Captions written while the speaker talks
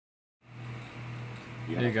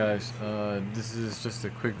Hey guys, this is just a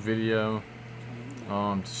quick video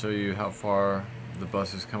to show you how far the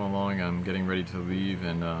bus has come along. I'm getting ready to leave,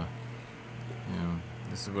 and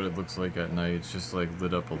this is what it looks like at night. It's just like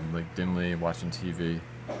lit up like dimly, watching TV.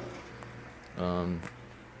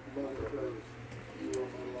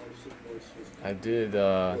 I did.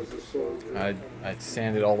 I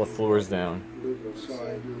sanded all the floors down.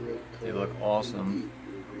 They look awesome.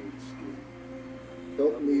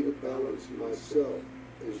 Help me to balance myself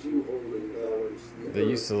as you hold and balance the They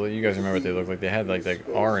used to, you guys remember what they looked like? They had like that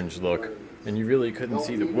orange look, and you really couldn't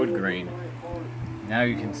see the wood grain. Now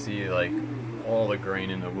you can see like all the grain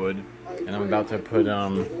in the wood. And I'm about to put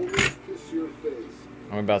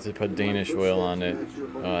Danish oil on it,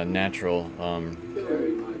 natural,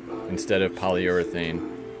 instead of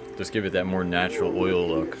polyurethane. Just give it that more natural oil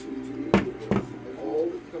look.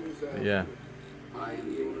 But yeah.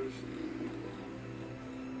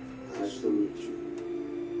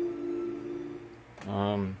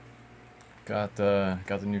 Got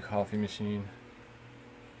the new coffee machine.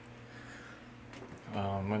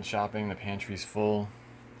 Went shopping. The pantry's full.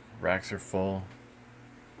 Racks are full.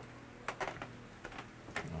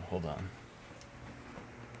 Oh, hold on.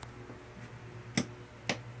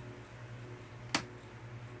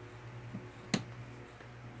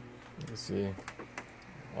 You can see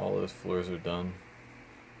all those floors are done.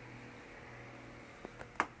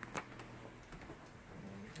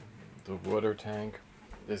 The water tank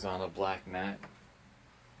is on a black mat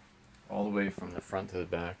all the way from the front to the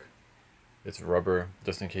back. It's rubber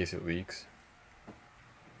just in case it leaks.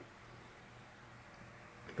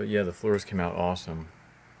 But yeah, the floors came out awesome.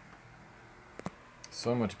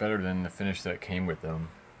 So much better than the finish that came with them.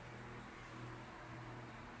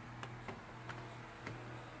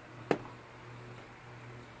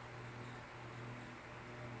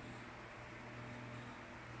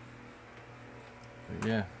 But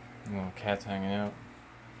yeah, little cat's hanging out.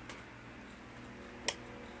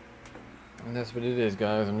 And that's what it is,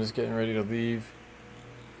 guys. I'm just getting ready to leave.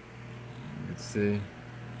 Let's see.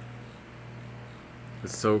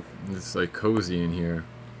 It's like cozy in here.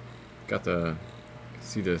 Got the,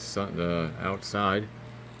 see the sun, the outside,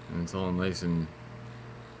 and it's all nice and,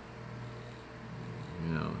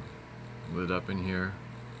 lit up in here.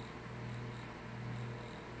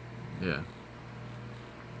 Yeah.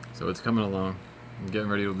 So it's coming along. I'm getting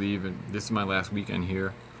ready to leave, and this is my last weekend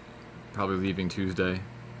here. Probably leaving Tuesday.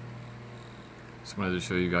 Just wanted to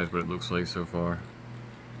show you guys what it looks like so far.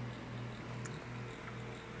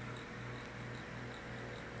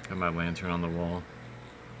 Got my lantern on the wall.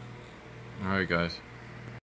 Alright guys.